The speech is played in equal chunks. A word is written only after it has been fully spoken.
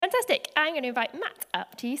Fantastic. I'm going to invite Matt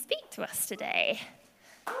up to speak to us today.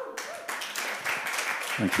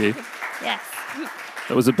 Thank you. Yes.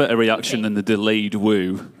 That was a better reaction than the delayed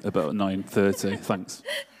woo about 9:30. Thanks.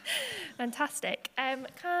 Fantastic. Can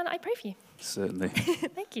I pray for you? Certainly.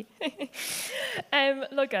 Thank you.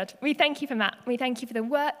 Lord God, we thank you for Matt. We thank you for the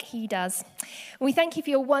work he does. We thank you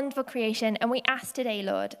for your wonderful creation, and we ask today,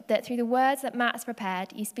 Lord, that through the words that Matt has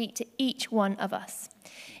prepared, you speak to each one of us.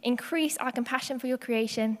 Increase our compassion for your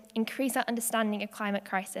creation, increase our understanding of climate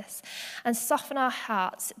crisis, and soften our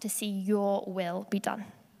hearts to see your will be done.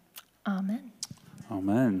 Amen.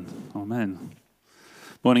 Amen. Amen.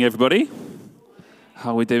 Morning, everybody.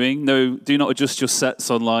 How are we doing? No, do not adjust your sets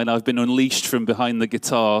online. I've been unleashed from behind the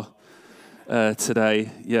guitar today.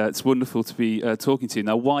 Yeah, it's wonderful to be talking to you.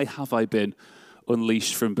 Now, why have I been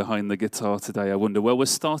unleashed from behind the guitar today, I wonder? Well, we're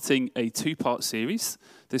starting a two-part series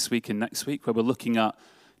this week and next week where we're looking at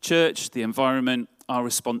church, the environment, our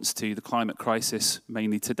response to the climate crisis,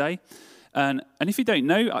 mainly today. And if you don't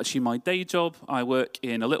know, actually my day job, I work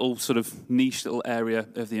in a little sort of niche little area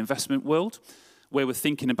of the investment world where we're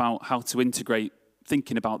thinking about how to integrate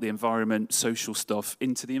thinking about the environment, social stuff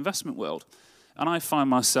into the investment world. And I find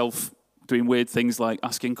myself doing weird things like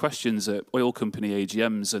asking questions at oil company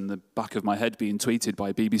AGMs and the back of my head being tweeted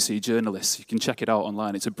by BBC journalists. You can check it out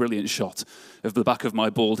online. It's a brilliant shot of the back of my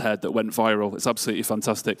bald head that went viral. It's absolutely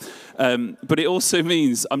fantastic. But it also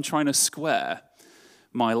means I'm trying to square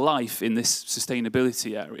my life in this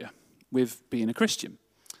sustainability area with being a Christian.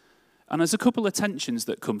 And there's a couple of tensions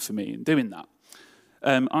that come for me in doing that.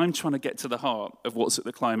 I'm trying to get to the heart of what's at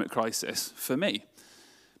the climate crisis for me.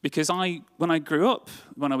 Because when I grew up,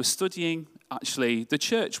 when I was studying, actually, the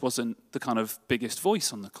church wasn't the kind of biggest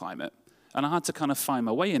voice on the climate. And I had to kind of find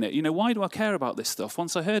my way in it. You know, why do I care about this stuff?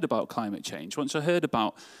 Once I heard about climate change, once I heard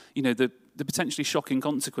about, you know, the potentially shocking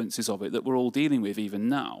consequences of it that we're all dealing with even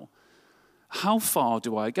now, how far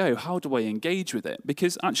do I go? How do I engage with it?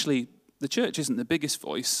 Because actually, the church isn't the biggest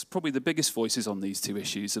voice. Probably the biggest voices on these two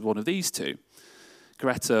issues are one of these two.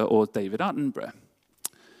 Greta or David Attenborough.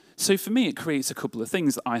 So for me, it creates a couple of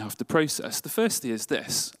things that I have to process. The first is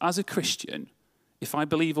this. As a Christian, if I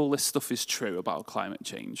believe all this stuff is true about climate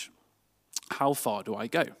change, how far do I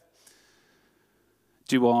go?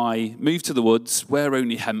 Do I move to the woods, wear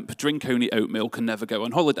only hemp, drink only oat milk, and never go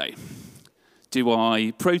on holiday? Do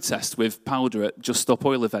I protest with powder at Just Stop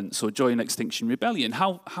Oil events or join Extinction Rebellion?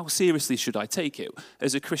 How seriously should I take it?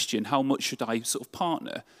 As a Christian, how much should I sort of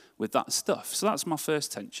partner with that stuff? So that's my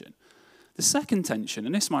first tension. The second tension,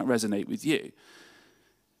 and this might resonate with you,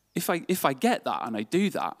 if I get that and I do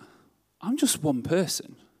that, I'm just one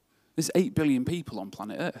person. There's 8 billion people on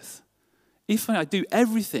planet Earth. If I do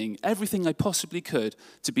everything I possibly could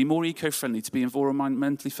to be more eco-friendly, to be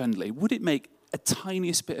environmentally friendly, would it make a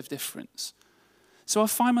tiniest bit of difference? So I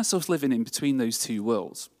find myself living in between those two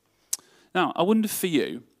worlds. Now, I wonder for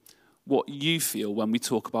you what you feel when we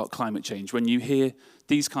talk about climate change, when you hear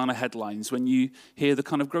these kind of headlines, when you hear the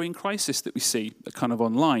kind of growing crisis that we see kind of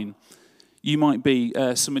online. You might be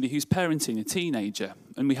somebody who's parenting a teenager,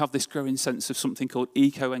 and we have this growing sense of something called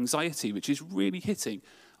eco-anxiety, which is really hitting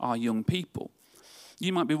our young people.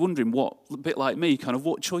 You might be wondering a bit like me, kind of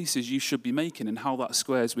what choices you should be making and how that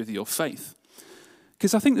squares with your faith.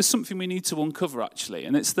 Because I think there's something we need to uncover, actually,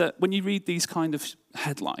 and it's that when you read these kind of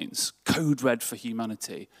headlines, code red for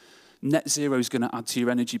humanity, net zero is going to add to your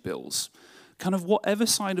energy bills, kind of whatever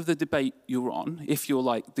side of the debate you're on, if you're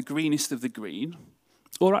like the greenest of the green,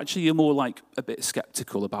 or actually you're more like a bit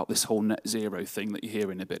skeptical about this whole net zero thing that you're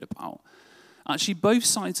hearing a bit about, actually both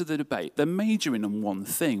sides of the debate, they're majoring on one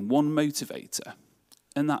thing, one motivator,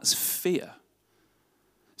 and that's fear.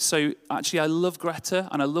 So actually I love Greta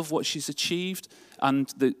and I love what she's achieved and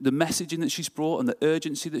the messaging that she's brought and the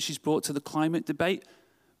urgency that she's brought to the climate debate,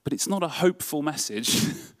 but it's not a hopeful message.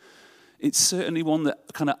 It's certainly one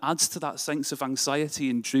that kind of adds to that sense of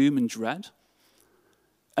anxiety and doom and dread.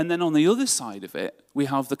 And then on the other side of it, we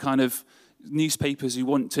have the kind of newspapers who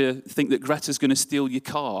want to think that Greta's going to steal your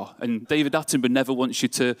car and David Attenborough never wants you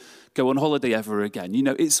to go on holiday ever again. You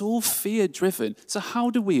know, it's all fear-driven. So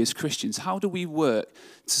how do we as Christians, how do we work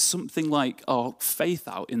to something like our faith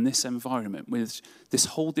out in this environment with this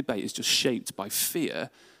whole debate is just shaped by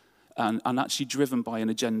fear and actually driven by an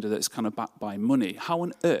agenda that's kind of backed by money? How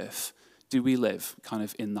on earth do we live kind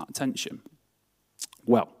of in that tension?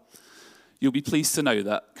 Well, you'll be pleased to know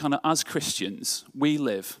that kind of as Christians, we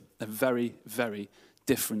live a very, very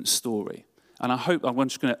different story. And I'm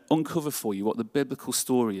just going to uncover for you what the biblical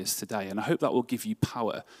story is today. And I hope that will give you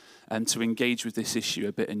power to engage with this issue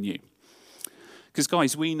a bit anew. Because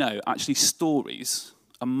guys, we know actually stories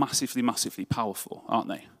are massively, massively powerful, aren't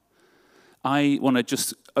they? I want to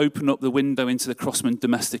just open up the window into the Crossman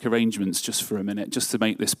domestic arrangements just for a minute, just to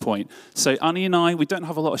make this point. So Annie and I, we don't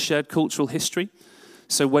have a lot of shared cultural history.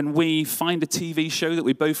 So when we find a TV show that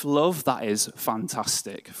we both love, that is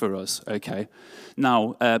fantastic for us, okay?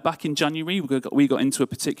 Now, back in January, we got into a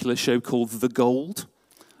particular show called The Gold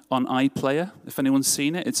on iPlayer. If anyone's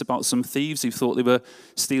seen it, it's about some thieves who thought they were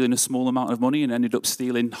stealing a small amount of money and ended up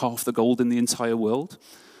stealing half the gold in the entire world.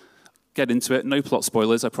 Get into it. No plot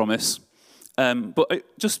spoilers, I promise. But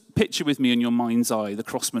just picture with me in your mind's eye the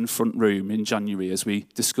Crossman front room in January as we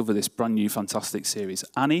discover this brand new fantastic series.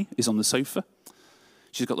 Annie is on the sofa.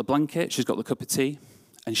 She's got the blanket, she's got the cup of tea,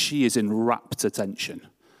 and she is in rapt attention.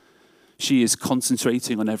 She is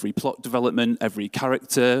concentrating on every plot development, every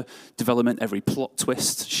character development, every plot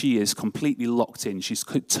twist. She is completely locked in. She's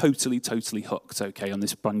totally hooked, okay, on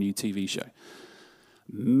this brand new TV show.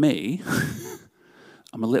 Me,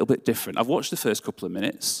 I'm a little bit different. I've watched the first couple of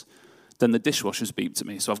minutes, then the dishwasher's beeped at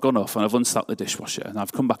me, so I've gone off and I've unstuck the dishwasher, and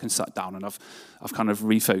I've come back and sat down, and I've kind of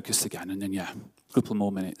refocused again, and then, a couple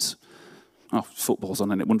more minutes. Oh, football's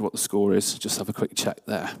on, and I wonder what the score is. Just have a quick check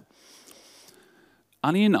there.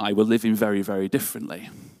 Annie and I were living very, very differently.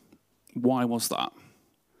 Why was that?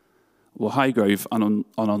 Well, Highgrove and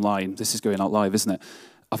online, this is going out live, isn't it?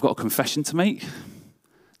 I've got a confession to make.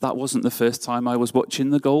 That wasn't the first time I was watching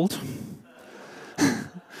The Gold.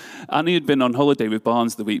 Annie had been on holiday with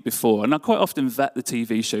Barnes the week before, and I quite often vet the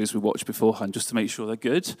TV shows we watch beforehand just to make sure they're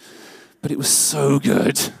good. But it was so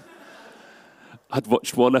good. I'd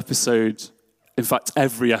watched one episode, in fact,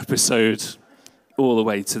 every episode, all the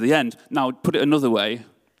way to the end. Now, put it another way,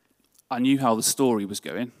 I knew how the story was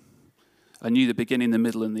going. I knew the beginning, the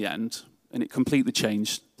middle, and the end, and it completely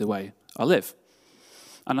changed the way I live.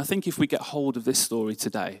 And I think if we get hold of this story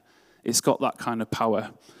today, it's got that kind of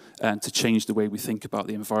power to change the way we think about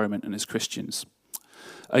the environment and as Christians.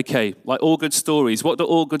 Okay, like all good stories, what do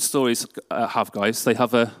all good stories have, guys? They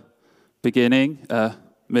have a beginning, a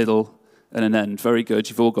middle, and an end. Very good.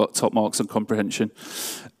 You've all got top marks on comprehension.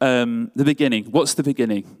 The beginning. What's the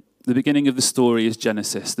beginning? The beginning of the story is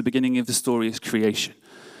Genesis. The beginning of the story is creation.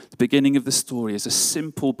 The beginning of the story is a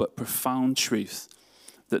simple but profound truth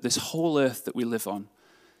that this whole earth that we live on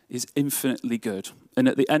is infinitely good. And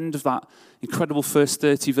at the end of that incredible first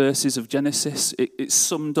 30 verses of Genesis, it's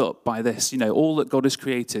summed up by this. All that God has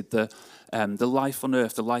created, the life on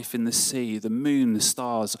earth, the life in the sea, the moon, the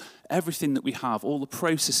stars, everything that we have, all the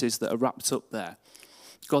processes that are wrapped up there.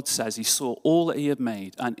 God says he saw all that he had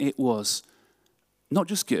made, and it was not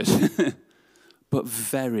just good, but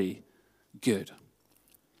very good.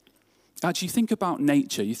 Actually, you think about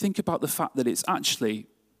nature, you think about the fact that it's actually,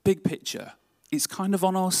 big picture, it's kind of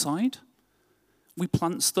on our side. We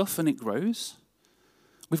plant stuff and it grows.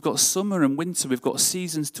 We've got summer and winter, we've got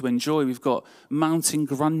seasons to enjoy, we've got mountain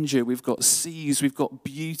grandeur, we've got seas, we've got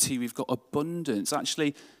beauty, we've got abundance.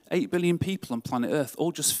 Actually, 8 billion people on planet Earth,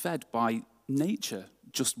 all just fed by nature,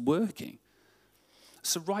 just working.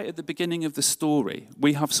 So right at the beginning of the story,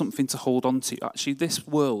 we have something to hold on to. Actually, this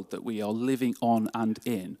world that we are living on and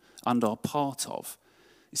in and are part of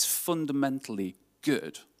is fundamentally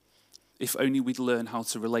good, if only we'd learn how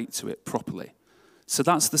to relate to it properly. So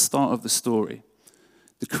that's the start of the story.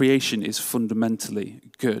 The creation is fundamentally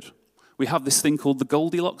good. We have this thing called the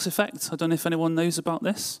Goldilocks effect. I don't know if anyone knows about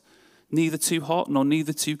this. Neither too hot nor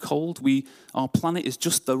neither too cold. Our planet is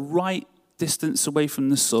just the right distance away from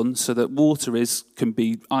the sun so that water can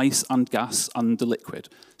be ice and gas and a liquid.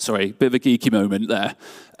 Sorry, bit of a geeky moment there.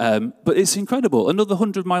 But it's incredible. Another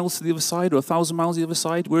 100 miles to the other side or 1,000 miles to the other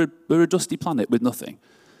side, we're a dusty planet with nothing.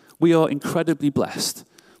 We are incredibly blessed.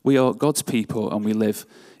 We are God's people and we live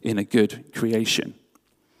in a good creation.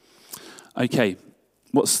 Okay,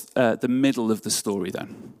 what's the middle of the story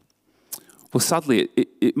then? Well, sadly,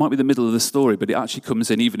 it might be the middle of the story, but it actually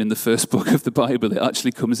comes in even in the first book of the Bible. It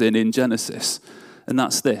actually comes in Genesis. And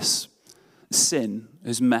that's this. Sin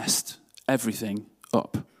has messed everything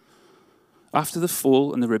up. After the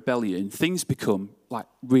fall and the rebellion, things become like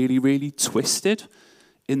really, really twisted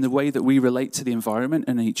in the way that we relate to the environment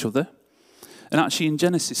and each other. And actually in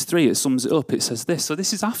Genesis 3, it sums it up. It says this. So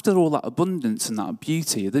this is after all that abundance and that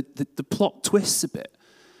beauty. The plot twists a bit.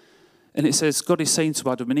 And it says, God is saying to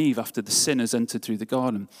Adam and Eve after the sin has entered through the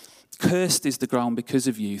garden, cursed is the ground because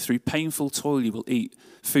of you. Through painful toil you will eat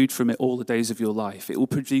food from it all the days of your life. It will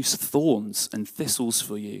produce thorns and thistles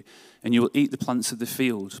for you, and you will eat the plants of the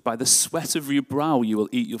field. By the sweat of your brow you will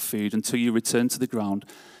eat your food until you return to the ground,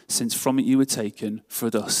 since from it you were taken for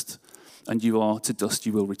dust, and you are to dust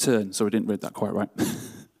you will return. So I didn't read that quite right.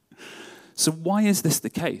 So why is this the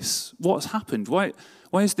case? What's happened? Why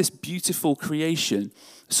is this beautiful creation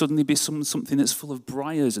suddenly be something that's full of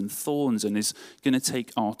briars and thorns and is going to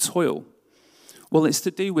take our toil? Well, it's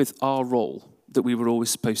to do with our role that we were always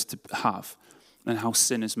supposed to have and how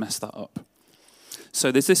sin has messed that up.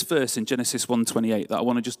 So there's this verse in Genesis 1:28 that I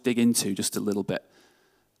want to just dig into just a little bit,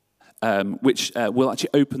 which will actually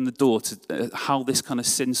open the door to how this kind of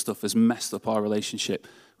sin stuff has messed up our relationship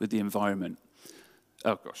with the environment.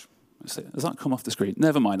 Oh, gosh. Let's see. Does that come off the screen?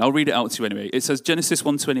 Never mind. I'll read it out to you anyway. It says, Genesis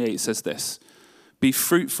 1:28 says this, "Be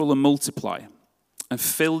fruitful and multiply, and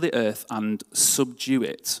fill the earth and subdue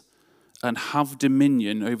it, and have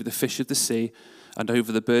dominion over the fish of the sea, and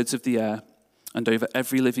over the birds of the air, and over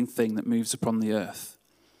every living thing that moves upon the earth."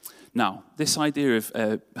 Now, this idea of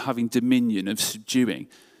having dominion, of subduing,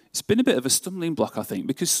 it's been a bit of a stumbling block, I think,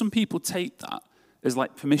 because some people take that as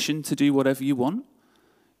like permission to do whatever you want.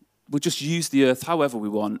 We'll just use the earth however we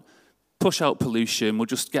want, push out pollution, we'll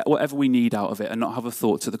just get whatever we need out of it and not have a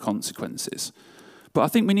thought to the consequences. But I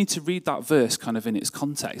think we need to read that verse kind of in its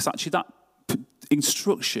context. Actually, that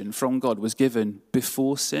instruction from God was given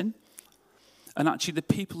before sin. And actually, the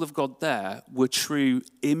people of God there were true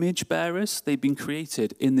image bearers. They'd been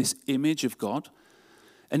created in this image of God.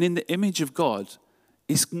 And in the image of God,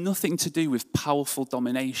 it's nothing to do with powerful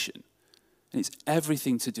domination. And it's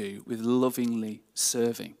everything to do with lovingly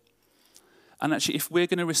serving. And actually, if we're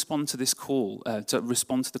going to respond to this call, to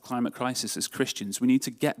respond to the climate crisis as Christians, we need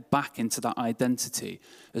to get back into that identity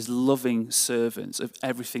as loving servants of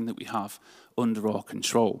everything that we have under our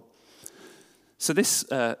control. So this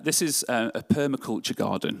is a permaculture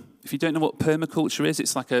garden. If you don't know what permaculture is,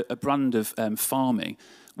 it's like a brand of farming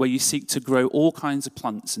where you seek to grow all kinds of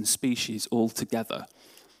plants and species all together.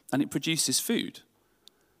 And it produces food.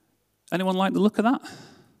 Anyone like the look of that?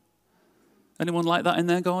 Anyone like that in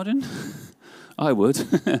their garden? I would.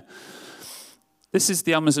 This is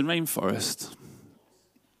the Amazon rainforest.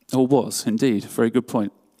 Or was, indeed. Very good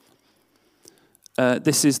point.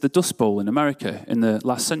 This is the Dust Bowl in America in the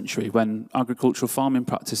last century when agricultural farming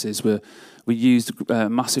practices were used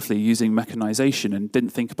massively using mechanization and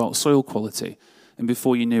didn't think about soil quality. And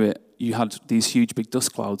before you knew it, you had these huge big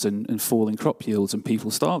dust clouds and falling crop yields and people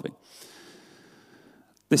starving.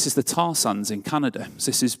 This is the tar sands in Canada. So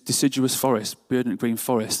this is deciduous forest, verdant green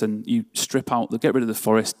forest, and you strip out, get rid of the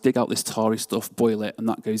forest, dig out this tarry stuff, boil it, and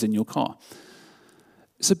that goes in your car.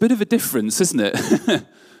 It's a bit of a difference, isn't it,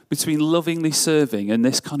 between lovingly serving and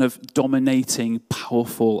this kind of dominating,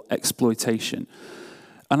 powerful exploitation.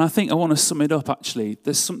 And I think I want to sum it up, actually.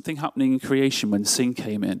 There's something happening in creation when sin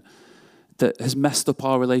came in that has messed up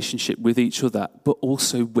our relationship with each other, but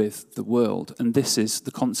also with the world. And this is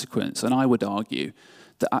the consequence. And I would argue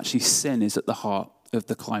that actually sin is at the heart of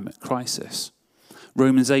the climate crisis.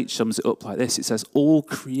 Romans 8 sums it up like this. It says, all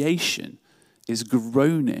creation is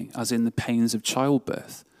groaning as in the pains of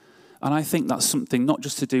childbirth. And I think that's something not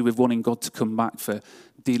just to do with wanting God to come back for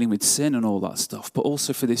dealing with sin and all that stuff, but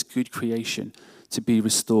also for this good creation to be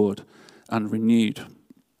restored and renewed.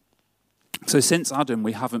 So since Adam,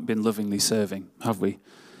 we haven't been lovingly serving, have we?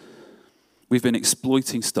 We've been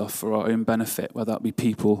exploiting stuff for our own benefit, whether that be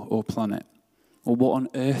people or planet. Well, what on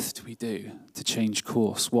earth do we do to change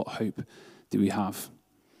course? What hope do we have?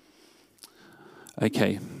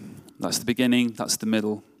 Okay, that's the beginning, that's the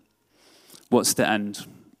middle. What's the end?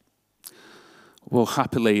 Well,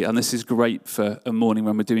 happily, and this is great for a morning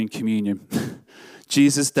when we're doing communion,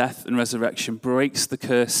 Jesus' death and resurrection breaks the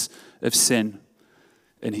curse of sin,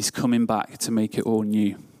 and he's coming back to make it all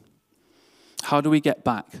new. How do we get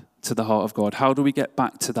back to the heart of God? How do we get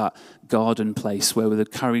back to that garden place where we're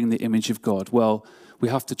carrying the image of God? Well, we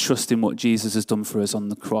have to trust in what Jesus has done for us on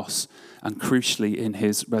the cross and crucially in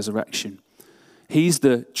his resurrection. He's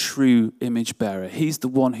the true image bearer. He's the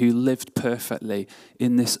one who lived perfectly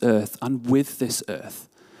in this earth and with this earth,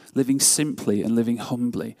 living simply and living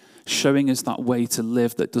humbly, showing us that way to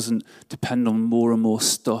live that doesn't depend on more and more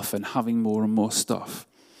stuff and having more and more stuff.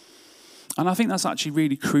 And I think that's actually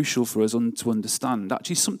really crucial for us to understand.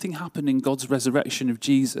 Actually, something happened in God's resurrection of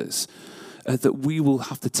Jesus that we will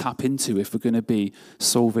have to tap into if we're going to be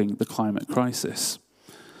solving the climate crisis.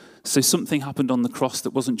 So something happened on the cross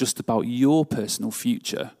that wasn't just about your personal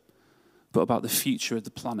future, but about the future of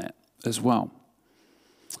the planet as well.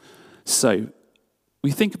 So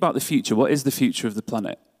we think about the future. What is the future of the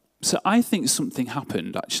planet? So I think something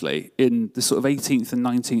happened, actually, in the sort of 18th and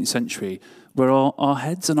 19th century where our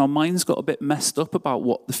heads and our minds got a bit messed up about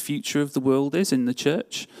what the future of the world is in the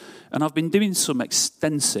church. And I've been doing some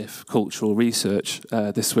extensive cultural research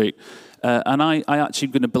this week. And I actually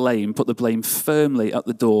going to put the blame firmly at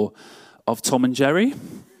the door of Tom and Jerry.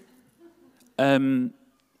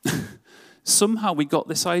 somehow we got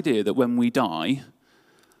this idea that when we die,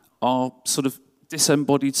 our sort of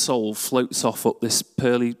disembodied soul floats off up this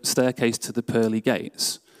pearly staircase to the pearly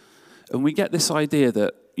gates. And we get this idea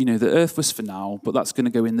that, the earth was for now, but that's going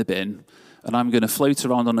to go in the bin, and I'm going to float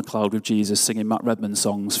around on a cloud with Jesus singing Matt Redman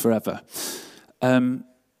songs forever. Now,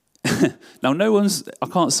 I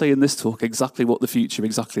can't say in this talk exactly what the future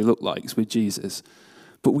exactly looked like with Jesus,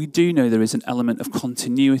 but we do know there is an element of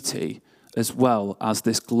continuity as well as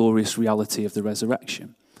this glorious reality of the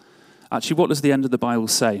resurrection. Actually, what does the end of the Bible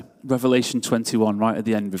say? Revelation 21, right at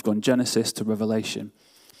the end. We've gone Genesis to Revelation.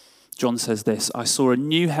 John says this, I saw a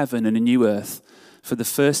new heaven and a new earth, for the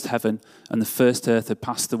first heaven and the first earth had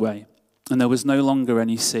passed away, and there was no longer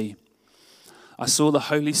any sea. I saw the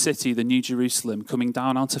holy city, the New Jerusalem, coming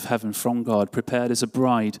down out of heaven from God, prepared as a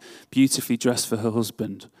bride, beautifully dressed for her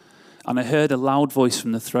husband. And I heard a loud voice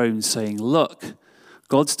from the throne saying, look,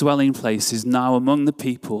 God's dwelling place is now among the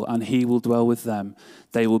people, and he will dwell with them.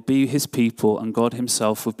 They will be his people, and God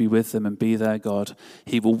himself will be with them and be their God.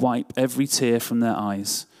 He will wipe every tear from their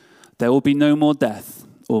eyes. There will be no more death,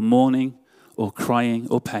 or mourning, or crying,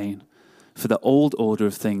 or pain, for the old order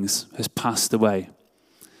of things has passed away.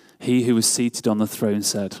 He who was seated on the throne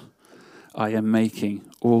said, I am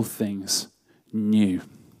making all things new.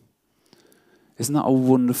 Isn't that a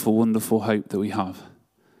wonderful, wonderful hope that we have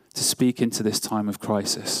to speak into this time of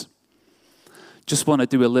crisis? Just want to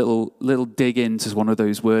do a little dig into one of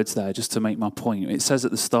those words there just to make my point. It says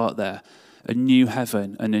at the start there, a new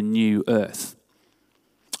heaven and a new earth.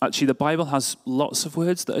 Actually, the Bible has lots of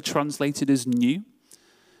words that are translated as new.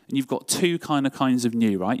 And you've got two kinds of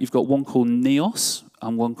new, right? You've got one called neos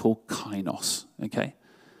and one called kainos, okay?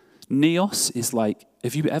 Neos is like,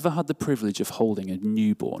 have you ever had the privilege of holding a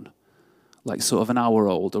newborn? Like sort of an hour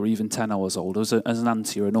old or even 10 hours old, as an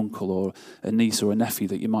auntie or an uncle or a niece or a nephew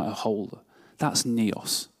that you might have hold. That's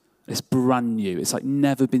neos. It's brand new. It's like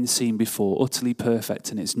never been seen before, utterly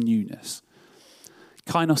perfect in its newness.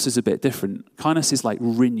 Kainos is a bit different. Kainos is like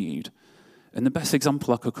renewed. And the best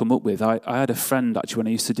example I could come up with, I had a friend actually when I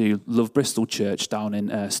used to do Love Bristol Church down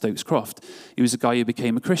in Stokes Croft. He was a guy who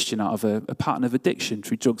became a Christian out of a pattern of addiction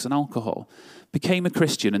through drugs and alcohol. Became a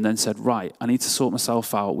Christian and then said, right, I need to sort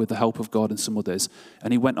myself out with the help of God and some others.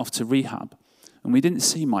 And he went off to rehab. And we didn't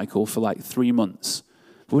see Michael for like 3 months.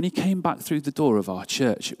 But when he came back through the door of our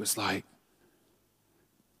church, it was like,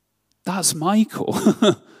 that's Michael.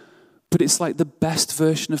 But it's like the best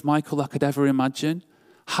version of Michael I could ever imagine.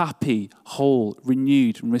 Happy, whole,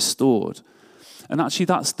 renewed, and restored. And actually,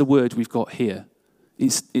 that's the word we've got here.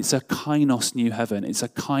 It's a kainos new heaven. It's a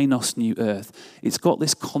kainos new earth. It's got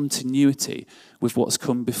this continuity with what's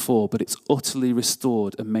come before, but it's utterly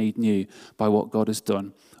restored and made new by what God has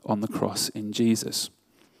done on the cross in Jesus.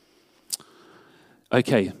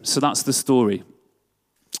 Okay, so that's the story.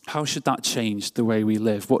 How should that change the way we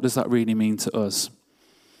live? What does that really mean to us?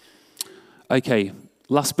 Okay,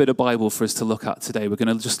 last bit of Bible for us to look at today. We're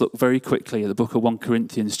going to just look very quickly at the book of 1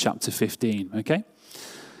 Corinthians chapter 15, okay?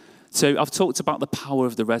 So I've talked about the power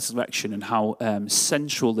of the resurrection and how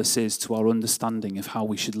central this is to our understanding of how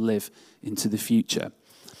we should live into the future.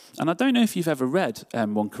 And I don't know if you've ever read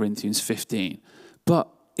 1 Corinthians 15, but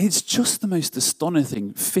it's just the most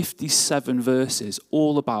astonishing 57 verses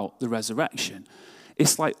all about the resurrection.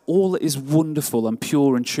 It's like all that is wonderful and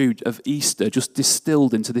pure and true of Easter just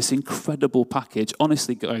distilled into this incredible package.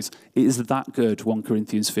 Honestly, guys, it is that good, 1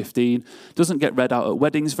 Corinthians 15. Doesn't get read out at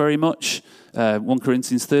weddings very much. 1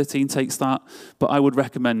 Corinthians 13 takes that. But I would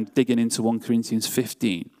recommend digging into 1 Corinthians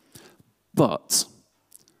 15. But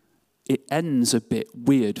it ends a bit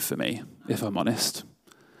weird for me, if I'm honest.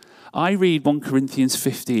 I read 1 Corinthians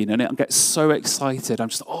 15 and I get so excited. I'm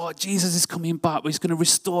just, Jesus is coming back. He's going to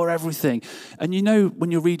restore everything. And you know, when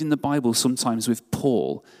you're reading the Bible sometimes with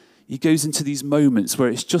Paul, he goes into these moments where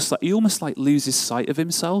it's just like, he almost like loses sight of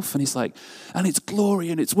himself. And he's like, and it's glory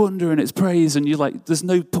and it's wonder and it's praise. And you're like, there's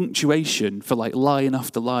no punctuation for like line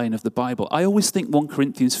after line of the Bible. I always think 1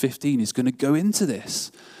 Corinthians 15 is going to go into this.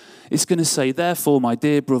 It's going to say, therefore, my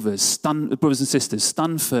dear brothers and sisters,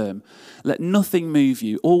 stand firm. Let nothing move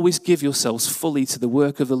you. Always give yourselves fully to the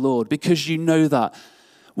work of the Lord, because you know that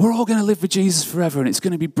we're all going to live with Jesus forever and it's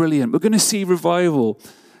going to be brilliant. We're going to see revival.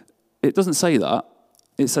 It doesn't say that.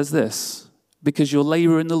 It says this, because your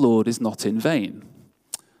labor in the Lord is not in vain.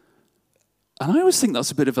 And I always think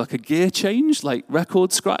that's a bit of like a gear change, like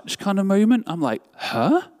record scratch kind of moment. I'm like,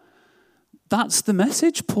 huh? That's the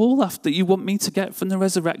message, Paul, that you want me to get from the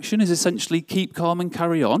resurrection, is essentially keep calm and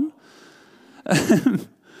carry on.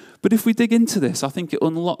 But if we dig into this, I think it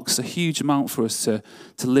unlocks a huge amount for us to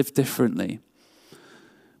live differently.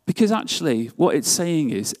 Because actually, what it's saying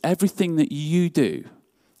is everything that you do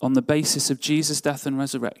on the basis of Jesus' death and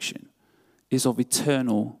resurrection is of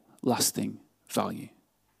eternal, lasting value.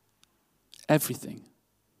 Everything.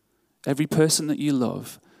 Every person that you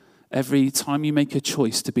love, every time you make a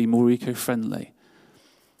choice to be more eco-friendly,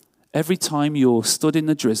 every time you're stood in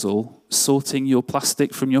the drizzle, sorting your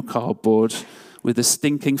plastic from your cardboard with a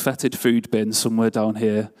stinking fetid food bin somewhere down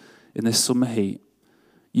here in this summer heat,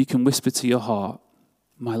 you can whisper to your heart,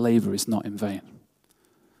 my labor is not in vain.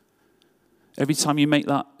 Every time you make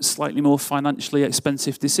that slightly more financially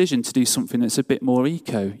expensive decision to do something that's a bit more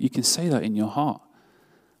eco, you can say that in your heart.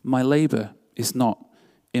 My labor is not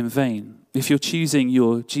in vain. If you're choosing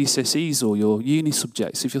your GCSEs or your uni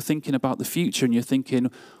subjects, if you're thinking about the future and you're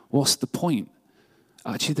thinking, what's the point?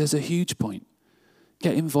 Actually, there's a huge point.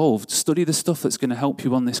 Get involved. Study the stuff that's going to help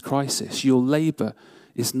you on this crisis. Your labor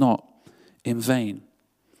is not in vain.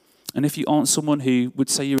 And if you aren't someone who would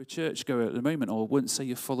say you're a churchgoer at the moment, or wouldn't say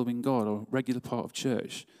you're following God or a regular part of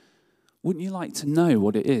church, wouldn't you like to know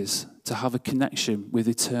what it is to have a connection with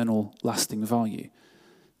eternal, lasting value?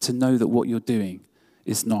 To know that what you're doing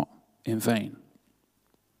is not in vain.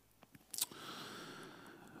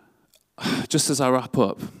 Just as I wrap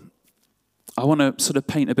up, I want to sort of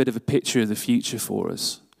paint a bit of a picture of the future for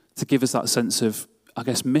us, to give us that sense of, I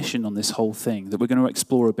guess, mission on this whole thing that we're going to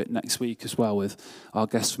explore a bit next week as well with our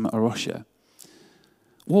guests from Arusha.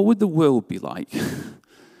 What would the world be like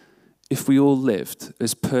if we all lived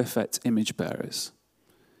as perfect image bearers?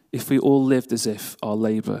 If we all lived as if our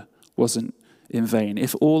labor wasn't in vain?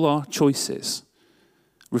 If all our choices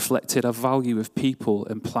reflected a value of people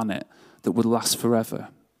and planet that would last forever?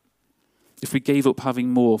 If we gave up having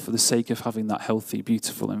more for the sake of having that healthy,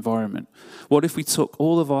 beautiful environment? What if we took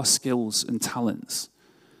all of our skills and talents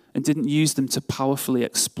and didn't use them to powerfully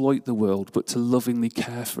exploit the world, but to lovingly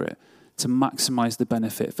care for it, to maximize the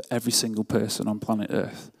benefit for every single person on planet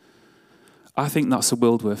Earth? I think that's a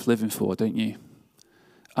world worth living for, don't you?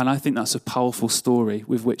 And I think that's a powerful story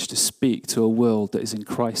with which to speak to a world that is in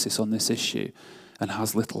crisis on this issue and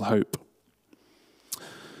has little hope.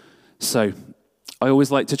 So, I always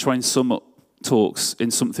like to try and sum up talks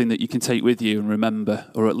in something that you can take with you and remember,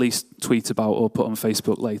 or at least tweet about or put on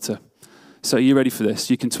Facebook later. So are you ready for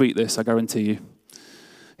this? You can tweet this, I guarantee you.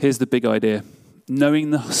 Here's the big idea.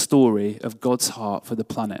 Knowing the story of God's heart for the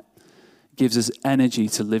planet gives us energy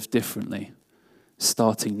to live differently,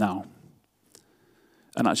 starting now.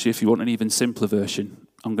 And actually, if you want an even simpler version,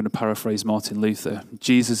 I'm going to paraphrase Martin Luther.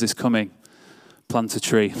 Jesus is coming. Plant a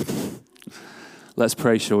tree. Let's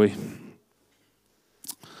pray, shall we?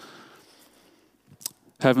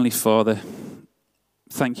 Heavenly Father,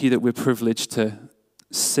 thank you that we're privileged to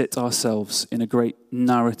sit ourselves in a great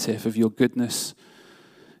narrative of your goodness,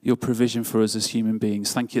 your provision for us as human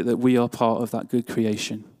beings. Thank you that we are part of that good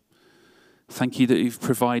creation. Thank you that you've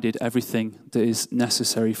provided everything that is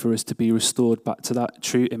necessary for us to be restored back to that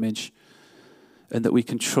true image, and that we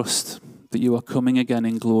can trust that you are coming again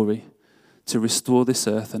in glory to restore this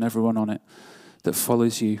earth and everyone on it that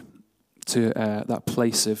follows you to that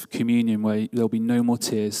place of communion where there'll be no more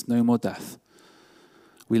tears, no more death.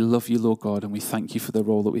 We love you, Lord God, and we thank you for the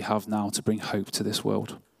role that we have now to bring hope to this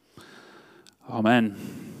world. Amen.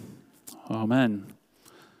 Amen.